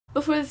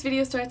Before this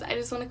video starts, I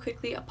just want to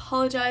quickly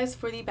apologize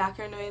for the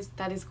background noise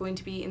that is going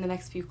to be in the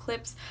next few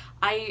clips.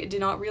 I did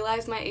not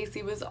realize my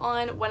AC was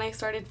on when I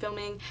started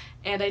filming,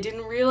 and I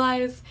didn't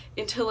realize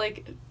until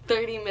like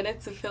 30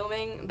 minutes of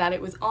filming that it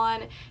was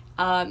on.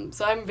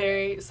 So I'm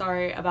very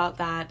sorry about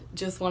that.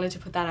 Just wanted to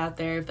put that out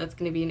there. If that's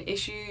going to be an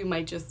issue, you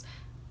might just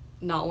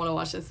not want to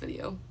watch this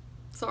video.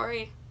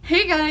 Sorry.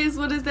 Hey guys,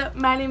 what is up?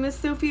 My name is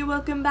Sophie.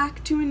 Welcome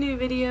back to a new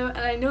video, and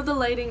I know the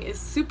lighting is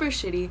super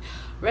shitty.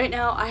 Right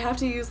now I have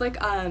to use like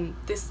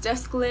this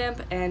desk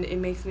lamp, and it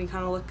makes me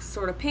kind of look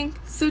sort of pink.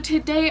 So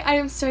today I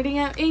am starting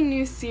out a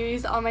new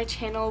series on my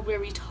channel where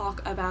we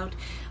talk about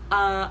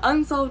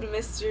unsolved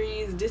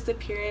mysteries,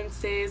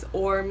 disappearances,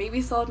 or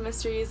maybe solved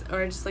mysteries,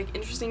 or just like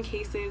interesting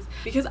cases,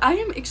 because I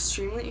am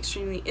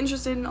extremely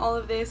interested in all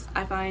of this.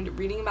 I find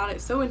reading about it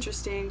so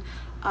interesting,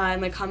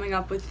 and like coming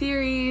up with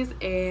theories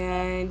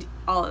and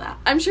all of that.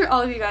 I'm sure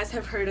all of you guys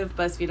have heard of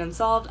BuzzFeed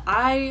Unsolved.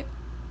 I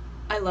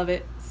love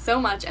it so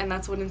much, and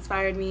that's what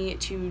inspired me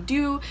to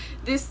do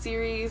this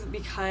series,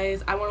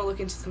 because I want to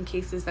look into some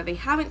cases that they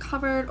haven't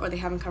covered or they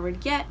haven't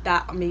covered yet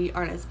that maybe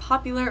aren't as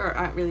popular or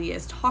aren't really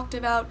as talked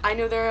about. I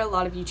know there are a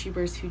lot of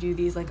YouTubers who do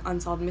these like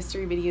unsolved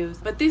mystery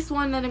videos, but this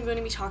one that I'm going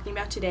to be talking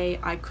about today,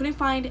 I couldn't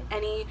find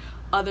any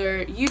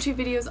other YouTube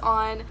videos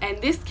on,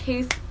 and this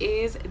case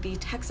is the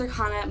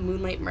Texarkana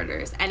Moonlight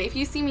Murders. And if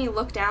you see me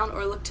look down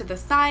or look to the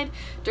side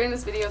during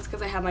this video, it's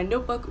because I have my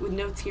notebook with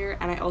notes here,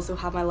 and I also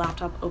have my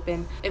laptop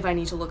open if I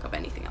need to look up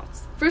anything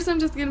else. First, I'm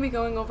just going to be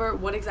going over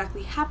what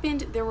exactly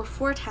happened. There were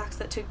 4 attacks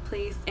that took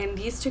place, and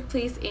these took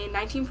place in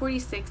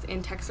 1946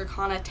 in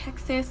Texarkana,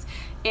 Texas.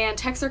 And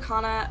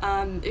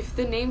Texarkana, if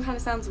the name kind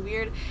of sounds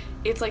weird,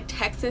 it's like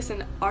Texas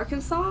and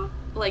Arkansas,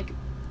 like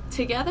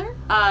together,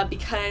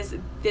 because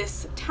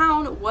this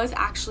town was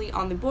actually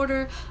on the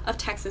border of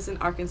Texas and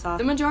Arkansas.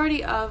 The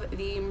majority of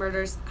the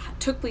murders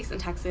took place in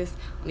Texas,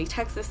 on the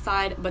Texas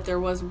side, but there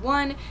was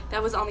one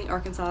that was on the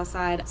Arkansas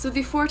side. So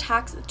the 4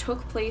 attacks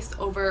took place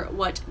over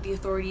what the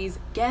authorities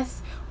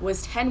guess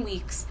was 10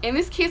 weeks. And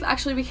this case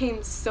actually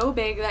became so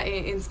big that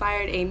it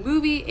inspired a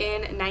movie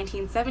in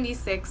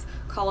 1976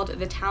 called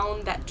The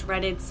Town That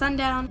Dreaded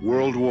Sundown.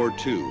 World War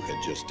II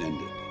had just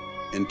ended.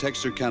 In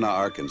Texarkana,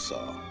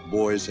 Arkansas,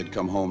 boys had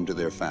come home to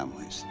their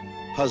families.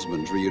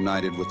 Husbands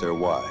reunited with their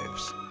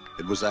wives.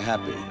 It was a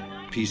happy,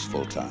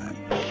 peaceful time.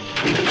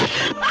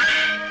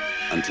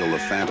 Until the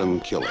Phantom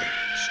Killer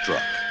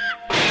struck.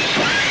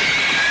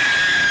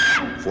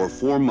 For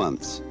 4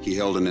 months, he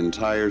held an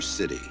entire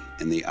city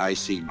in the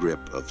icy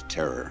grip of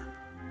terror.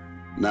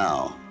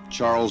 Now,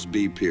 Charles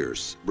B.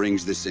 Pierce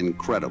brings this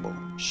incredible,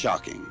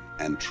 shocking,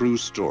 and true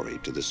story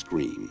to the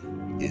screen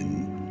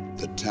in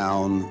The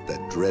Town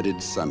That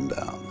Dreaded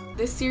Sundown.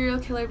 This serial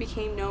killer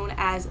became known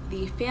as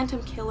the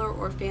Phantom Killer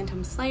or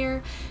Phantom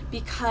Slayer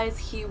because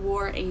he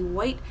wore a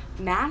white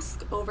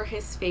mask over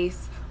his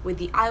face with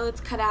the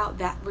eyelids cut out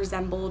that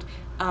resembled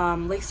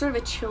like sort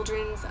of a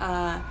children's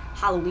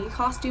Halloween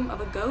costume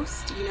of a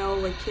ghost. You know,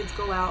 like kids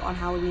go out on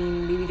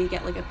Halloween, maybe they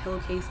get like a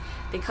pillowcase,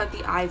 they cut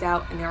the eyes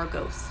out and they're a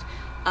ghost.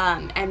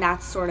 And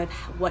that's sort of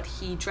what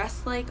he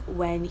dressed like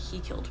when he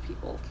killed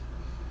people.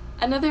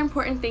 Another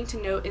important thing to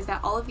note is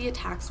that all of the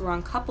attacks were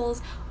on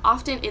couples,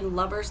 often in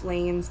lovers'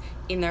 lanes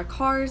in their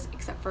cars,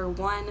 except for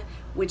one,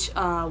 which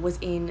was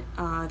in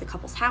the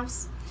couple's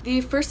house.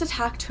 The first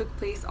attack took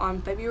place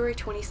on February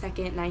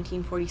 22nd,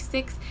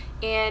 1946,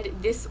 and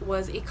this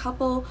was a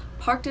couple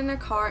parked in their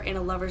car in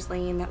a lover's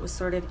lane that was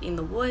sort of in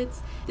the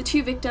woods. The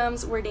 2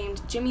 victims were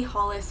named Jimmy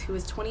Hollis, who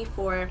was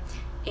 24,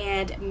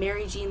 and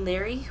Mary Jean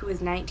Larry, who was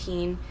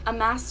 19. A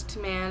masked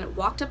man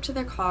walked up to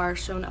their car,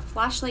 shone a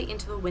flashlight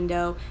into the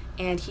window,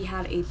 and he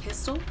had a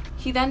pistol.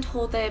 He then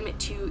told them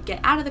to get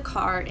out of the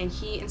car, and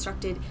he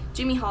instructed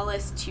Jimmy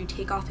Hollis to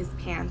take off his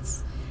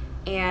pants.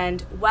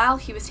 And while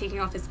he was taking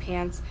off his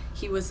pants,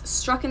 he was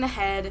struck in the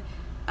head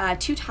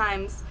 2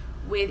 times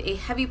with a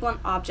heavy blunt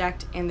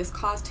object, and this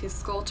caused his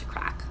skull to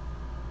crack.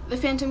 The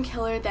Phantom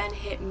Killer then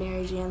hit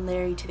Mary Jean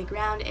Larry to the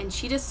ground, and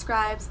she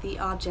describes the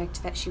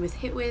object that she was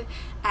hit with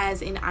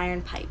as an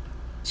iron pipe.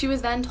 She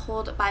was then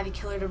told by the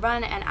killer to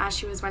run, and as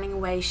she was running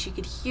away, she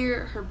could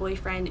hear her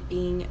boyfriend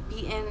being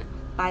beaten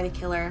by the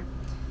killer.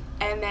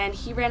 And then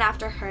he ran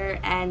after her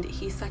and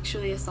he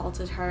sexually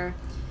assaulted her.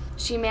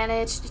 She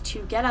managed to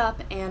get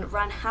up and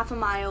run half a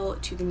mile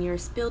to the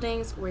nearest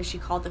buildings, where she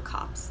called the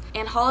cops.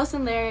 And Hollis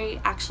and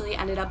Larry actually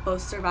ended up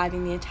both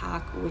surviving the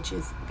attack, which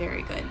is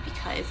very good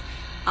because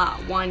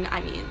 1,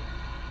 I mean,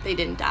 they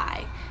didn't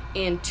die,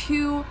 and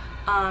 2,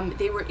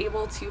 they were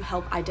able to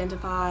help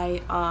identify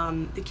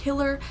the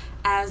killer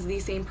as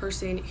the same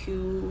person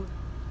who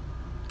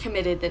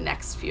committed the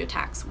next few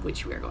attacks,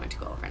 which we are going to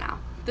go over now.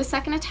 The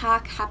second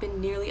attack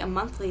happened nearly a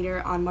month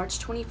later on March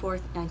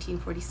 24th,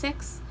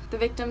 1946. The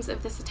victims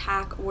of this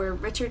attack were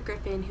Richard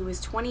Griffin, who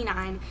was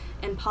 29,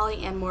 and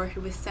Polly Ann Moore,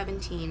 who was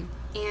 17,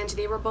 and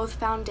they were both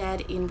found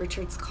dead in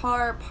Richard's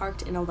car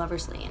parked in a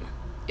lover's lane.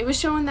 It was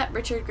shown that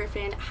Richard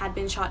Griffin had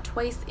been shot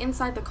twice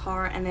inside the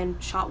car and then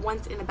shot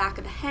once in the back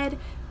of the head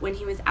when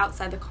he was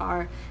outside the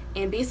car,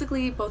 and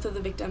basically both of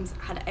the victims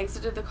had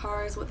exited the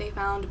car is what they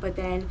found, but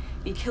then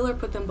the killer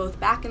put them both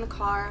back in the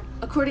car.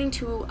 According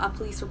to a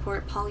police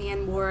report,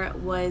 Polly-Ann Moore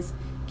was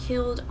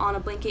killed on a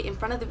blanket in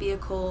front of the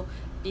vehicle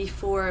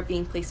before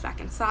being placed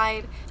back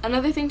inside.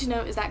 Another thing to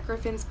note is that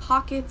Griffin's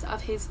pockets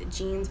of his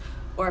jeans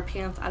or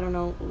pants, I don't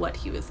know what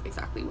he was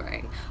exactly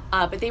wearing,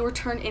 but they were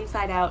turned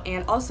inside out.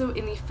 And also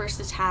in the first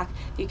attack,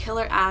 the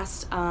killer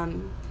asked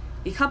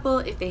the couple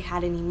if they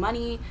had any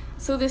money.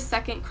 So this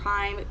second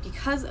crime,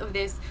 because of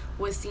this,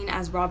 was seen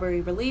as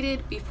robbery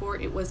related before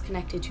it was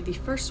connected to the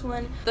first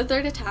one. The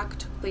third attack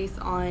took place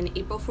on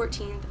April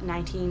 14th,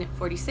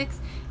 1946,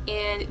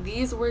 and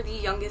these were the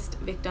youngest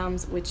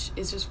victims, which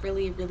is just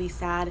really, really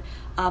sad.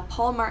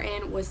 Paul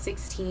Martin was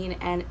 16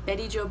 and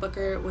Betty Jo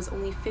Booker was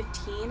only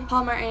 15.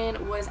 Paul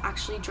Martin was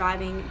actually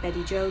driving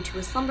Betty Jo to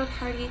a slumber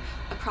party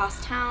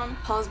across town.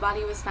 Paul's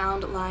body was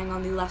found lying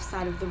on the left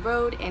side of the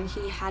road, and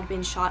he had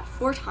been shot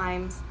 4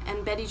 times,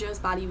 and Betty Jo's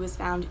body was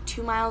found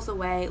 2 miles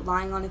away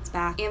lying on its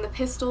back, and the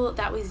pistol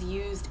that was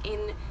used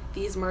in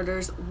these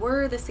murders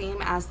were the same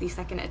as the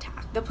second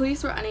attack. The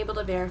police were unable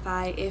to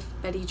verify if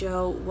Betty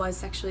Jo was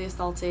sexually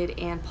assaulted,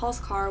 and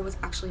Paul's car was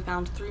actually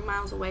found 3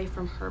 miles away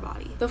from her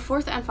body. The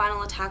fourth and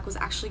final attack was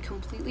actually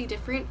completely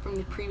different from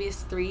the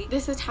previous 3.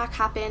 This attack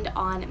happened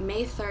on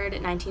May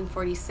 3rd,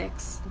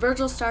 1946.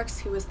 Virgil Starks,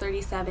 who was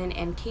 37,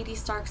 and Katie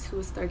Starks, who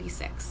was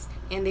 36,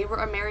 and they were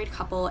a married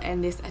couple,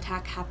 and this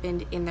attack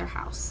happened in their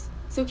house.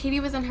 So Katie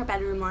was in her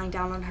bedroom lying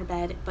down on her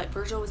bed, but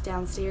Virgil was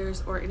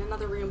downstairs or in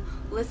another room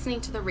listening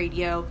to the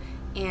radio,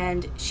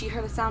 and she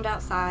heard a sound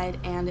outside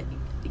and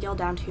yelled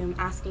down to him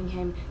asking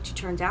him to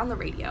turn down the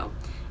radio.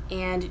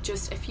 And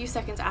just a few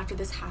seconds after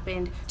this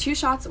happened, 2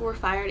 shots were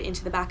fired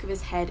into the back of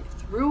his head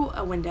through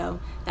a window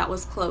that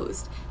was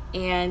closed.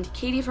 And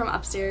Katie from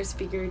upstairs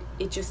figured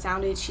it just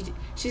sounded,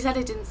 she said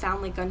it didn't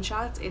sound like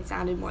gunshots, it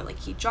sounded more like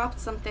he dropped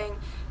something,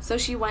 so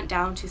she went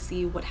down to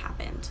see what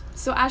happened.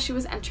 So as she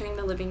was entering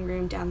the living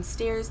room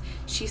downstairs,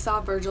 she saw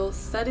Virgil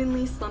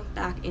suddenly slump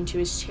back into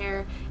his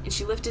chair, and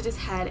she lifted his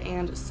head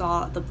and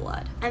saw the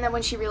blood. And then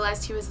when she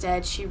realized he was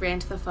dead, she ran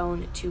to the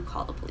phone to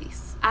call the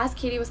police. As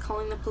Katie was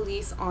calling the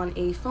police on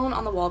a phone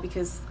on the wall,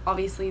 because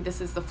obviously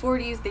this is the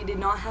 40s, they did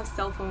not have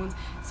cell phones,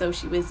 so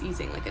she was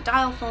using like a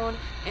dial phone,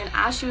 and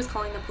as she was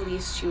calling the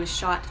police, she was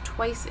shot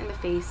twice in the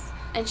face,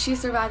 and she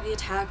survived the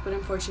attack, but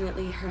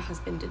unfortunately her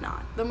husband did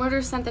not. The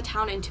murders sent the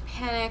town into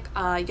panic.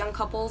 Young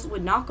couples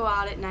would not go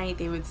out at night,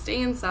 they would stay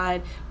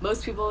inside.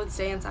 Most people would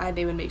stay inside,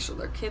 they would make sure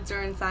their kids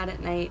are inside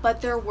at night, but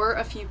there were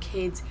a few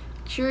kids,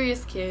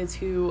 curious kids,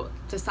 who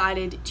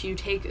decided to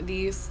take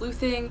the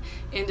sleuthing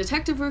and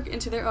detective work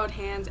into their own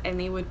hands, and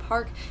they would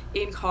park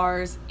in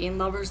cars in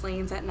lovers'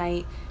 lanes at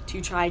night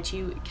to try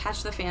to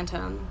catch the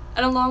Phantom.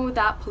 And along with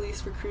that,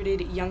 police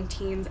recruited young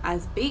teens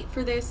as bait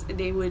for this.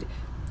 They would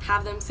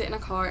have them sit in a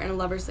car in a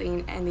lover's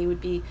lane, and they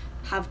would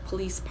have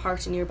police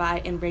parked nearby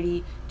and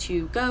ready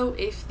to go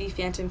if the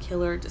Phantom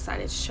Killer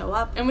decided to show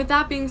up. And with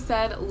that being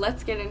said,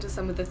 let's get into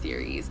some of the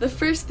theories. The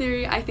first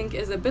theory I think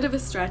is a bit of a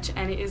stretch,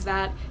 and it is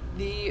that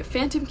the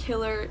Phantom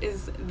Killer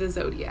is the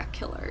Zodiac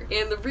Killer.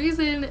 And the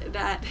reason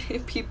that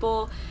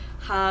people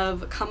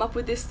have come up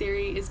with this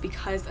theory is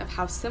because of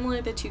how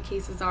similar the 2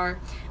 cases are.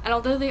 And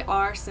although they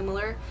are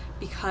similar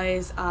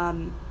because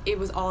it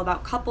was all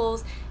about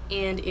couples,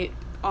 and it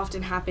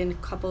often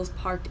happened couples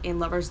parked in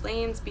lovers'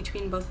 lanes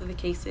between both of the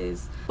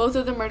cases. Both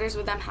of the murders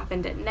with them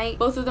happened at night.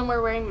 Both of them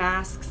were wearing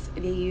masks.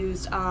 They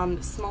used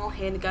small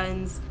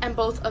handguns, and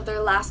both of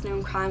their last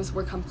known crimes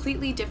were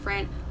completely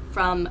different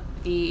from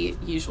the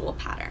usual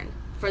pattern.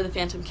 For the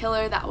Phantom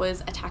Killer, that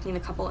was attacking the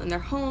couple in their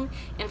home,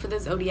 and for the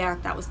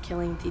Zodiac, that was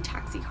killing the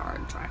taxi car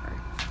driver.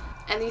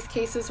 And these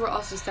cases were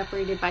also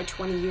separated by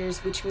 20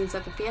 years, which means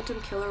that the Phantom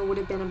Killer would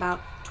have been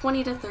about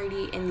 20 to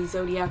 30, and the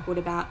Zodiac would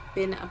have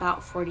been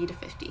about 40 to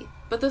 50.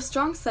 But the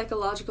strong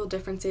psychological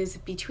differences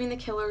between the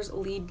killers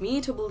lead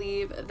me to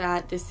believe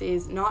that this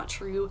is not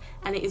true,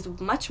 and it is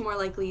much more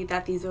likely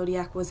that the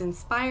Zodiac was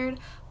inspired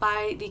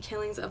by the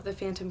killings of the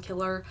Phantom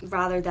Killer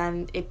rather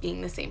than it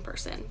being the same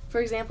person.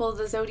 For example,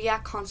 the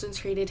Zodiac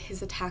concentrated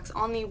his attacks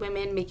on the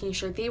women, making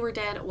sure they were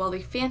dead, while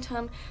the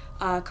Phantom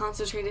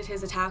concentrated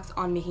his attacks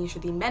on making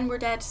sure the men were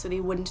dead so they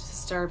wouldn't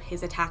disturb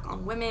his attack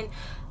on women.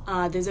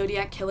 The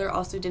Zodiac Killer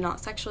also did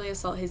not sexually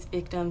assault his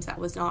victims. That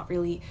was not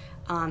really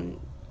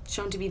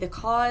shown to be the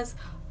cause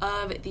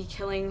of the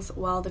killings,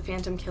 while the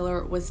Phantom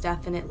Killer was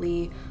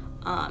definitely,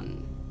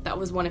 that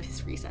was one of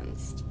his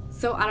reasons.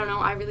 So I don't know,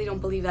 I really don't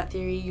believe that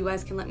theory. You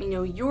guys can let me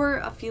know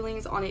your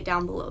feelings on it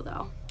down below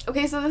though.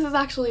 Okay, so this is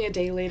actually a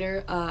day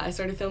later. I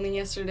started filming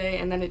yesterday,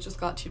 and then it just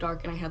got too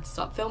dark and I had to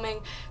stop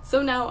filming.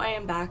 So now I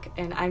am back,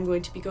 and I'm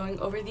going to be going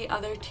over the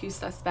other 2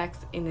 suspects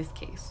in this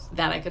case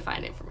that I could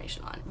find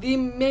information on. The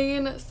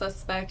main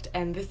suspect,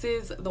 and this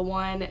is the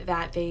one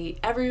that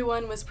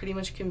everyone was pretty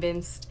much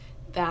convinced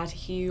that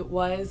he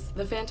was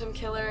the Phantom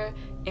Killer,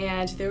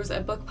 and there was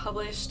a book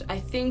published, I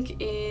think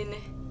in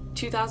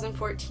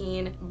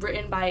 2014,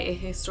 written by a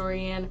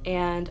historian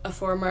and a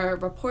former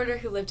reporter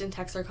who lived in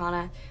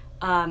Texarkana,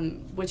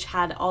 which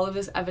had all of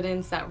this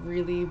evidence that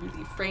really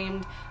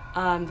framed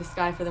this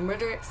guy for the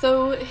murder.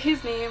 So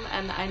his name,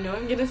 and I know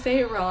I'm gonna say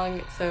it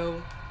wrong,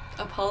 so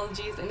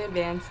apologies in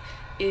advance,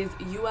 is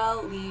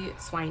Ul Lee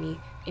Swinney,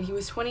 and he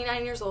was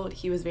 29 years old.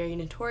 He was very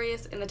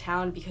notorious in the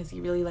town because he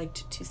really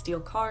liked to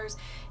steal cars,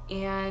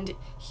 and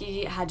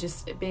he had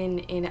just been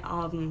in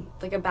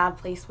like a bad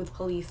place with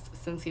police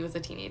since he was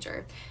a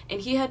teenager. And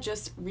he had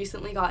just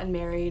recently gotten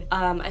married,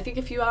 I think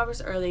a few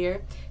hours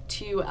earlier,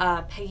 to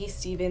Peggy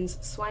Stevens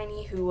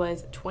Swinney, who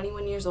was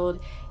 21 years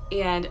old,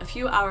 and a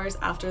few hours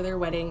after their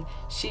wedding,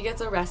 she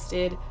gets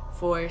arrested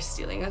for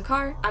stealing a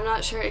car. I'm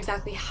not sure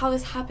exactly how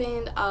this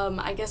happened.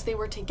 I guess they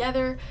were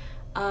together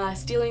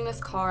stealing this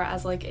car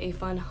as like a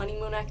fun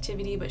honeymoon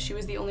activity, but she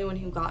was the only one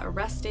who got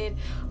arrested.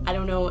 I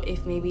don't know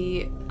if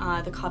maybe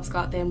the cops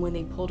got them when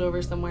they pulled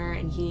over somewhere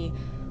and he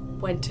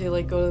went to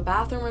like go to the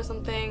bathroom or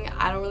something.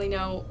 I don't really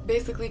know.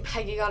 Basically,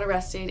 Peggy got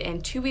arrested,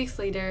 and 2 weeks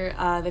later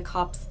the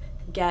cops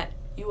get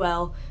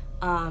Ul,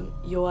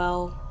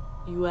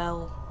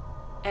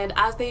 and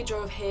as they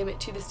drove him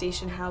to the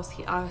station house,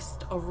 he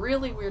asked a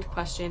really weird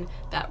question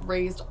that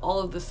raised all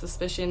of the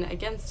suspicion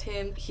against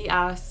him. He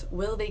asked,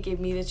 "Will they give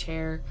me the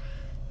chair?"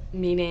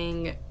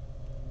 Meaning,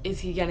 is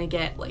he gonna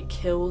get like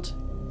killed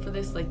for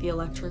this, like the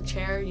electric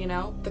chair, you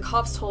know? The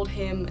cops told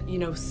him, you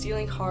know,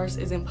 stealing cars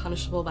isn't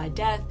punishable by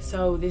death,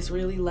 so this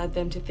really led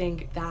them to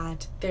think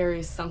that there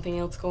is something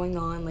else going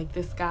on, like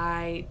this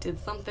guy did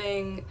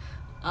something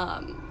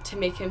to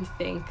make him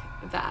think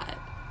that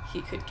he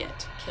could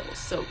get killed.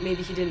 So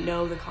maybe he didn't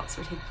know the cops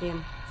were taking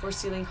him for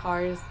stealing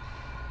cars,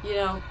 you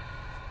know.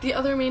 The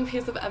other main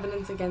piece of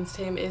evidence against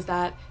him is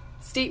that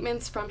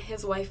statements from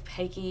his wife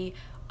Peggy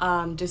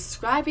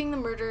describing the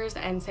murders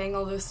and saying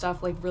all this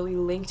stuff like really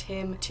linked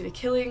him to the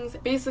killings.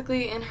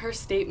 Basically, in her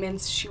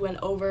statements, she went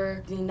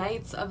over the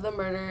nights of the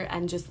murder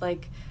and just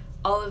like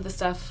all of the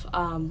stuff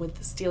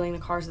with stealing the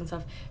cars and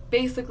stuff.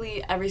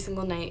 Basically, every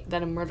single night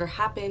that a murder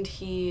happened,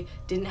 he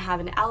didn't have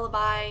an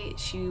alibi,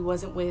 she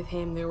wasn't with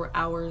him, there were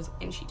hours,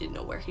 and she didn't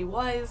know where he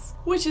was,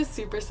 which is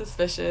super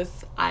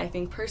suspicious, I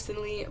think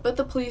personally. But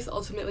the police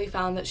ultimately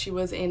found that she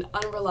was an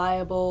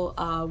unreliable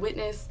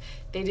witness.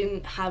 They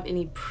didn't have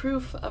any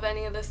proof of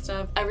any of this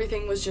stuff.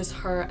 Everything was just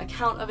her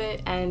account of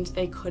it, and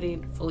they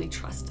couldn't fully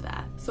trust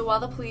that. So while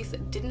the police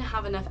didn't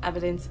have enough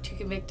evidence to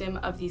convict him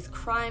of these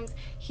crimes,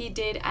 he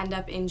did end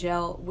up in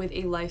jail with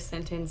a life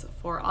sentence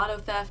for auto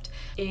theft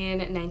in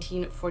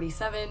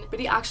 1947, but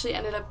he actually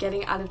ended up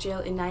getting out of jail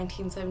in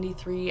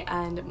 1973,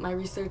 and my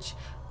research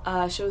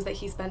shows that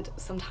he spent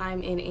some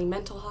time in a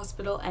mental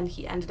hospital and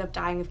he ended up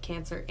dying of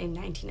cancer in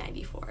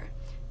 1994.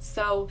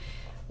 So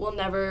we'll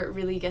never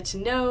really get to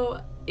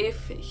know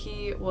if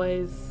he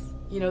was,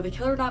 you know, the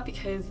killer or not,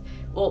 because,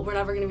 well, we're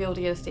never going to be able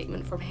to get a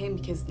statement from him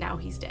because now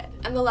he's dead.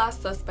 And the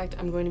last suspect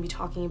I'm going to be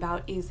talking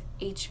about is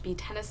H.B.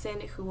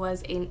 Tennyson, who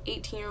was an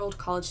 18-year-old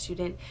college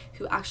student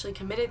who actually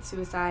committed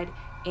suicide,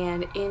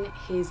 and in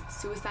his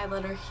suicide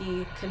letter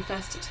he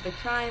confessed to the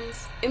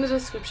crimes. In the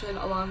description,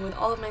 along with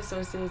all of my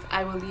sources,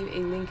 I will leave a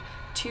link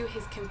to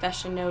his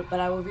confession note, but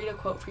I will read a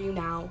quote for you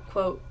now.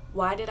 Quote,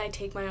 "Why did I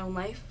take my own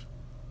life?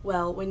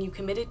 Well, when you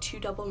committed 2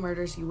 double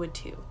murders, you would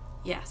too.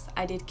 Yes,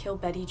 I did kill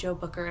Betty Jo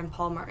Booker and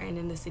Paul Martin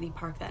in the city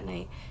park that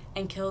night,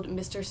 and killed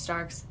Mr.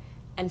 Starks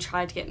and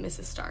tried to get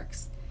Mrs.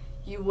 Starks.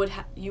 You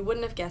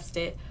wouldn't have guessed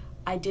it.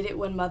 I did it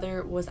when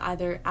Mother was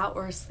either out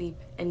or asleep,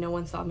 and no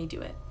one saw me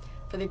do it.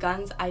 For the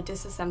guns, I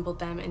disassembled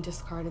them and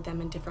discarded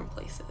them in different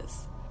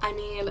places." I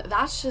mean,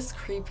 that's just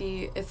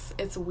creepy.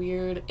 It's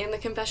weird. And the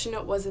confession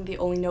note wasn't the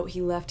only note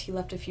he left. He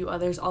left a few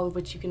others, all of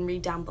which you can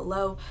read down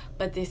below,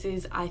 but this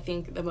is, I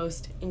think, the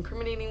most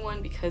incriminating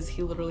one because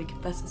he literally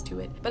confesses to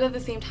it. But at the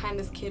same time,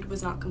 this kid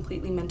was not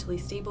completely mentally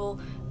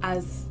stable,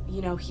 as,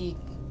 you know, he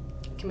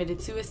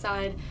committed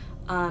suicide.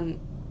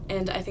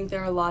 And I think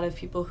there are a lot of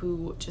people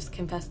who just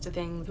confess to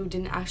things who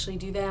didn't actually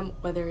do them,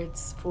 whether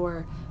it's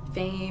for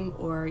fame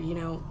or, you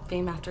know,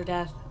 fame after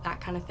death, that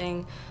kind of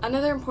thing.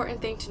 Another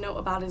important thing to note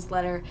about his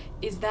letter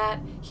is that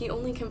he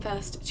only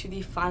confessed to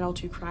the final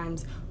 2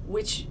 crimes,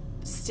 which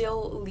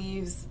still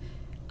leaves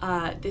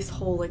this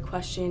whole like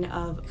question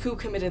of who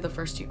committed the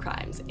first 2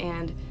 crimes,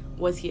 and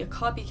was he a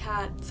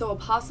copycat? So a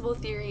possible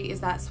theory is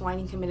that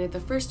Swinney committed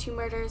the first 2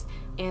 murders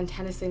and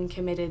Tennyson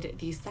committed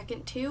the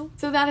second 2.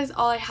 So that is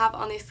all I have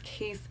on this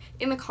case.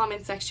 In the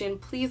comment section,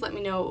 please let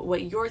me know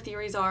what your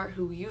theories are,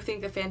 who you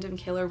think the Phantom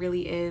Killer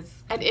really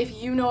is. And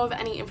if you know of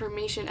any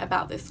information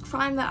about this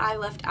crime that I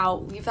left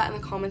out, leave that in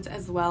the comments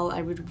as well.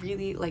 I would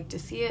really like to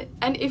see it.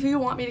 And if you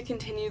want me to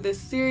continue this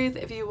series,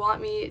 if you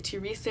want me to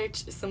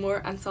research some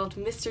more unsolved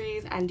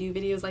mysteries and do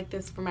videos like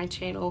this for my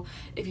channel,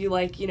 if you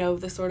like, you know,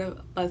 the sort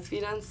of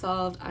BuzzFeed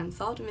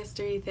unsolved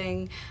mystery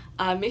thing,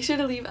 make sure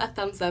to leave a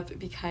thumbs up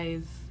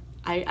because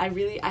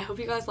I hope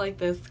you guys like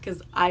this,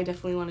 because I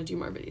definitely want to do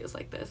more videos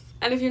like this.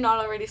 And if you're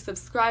not already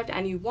subscribed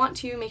and you want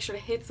to, make sure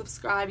to hit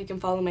subscribe. You can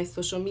follow my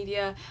social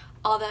media,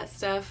 all that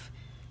stuff.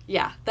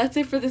 Yeah, that's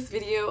it for this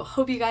video.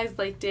 Hope you guys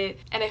liked it,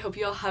 and I hope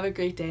you all have a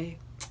great day.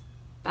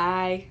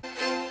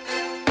 Bye.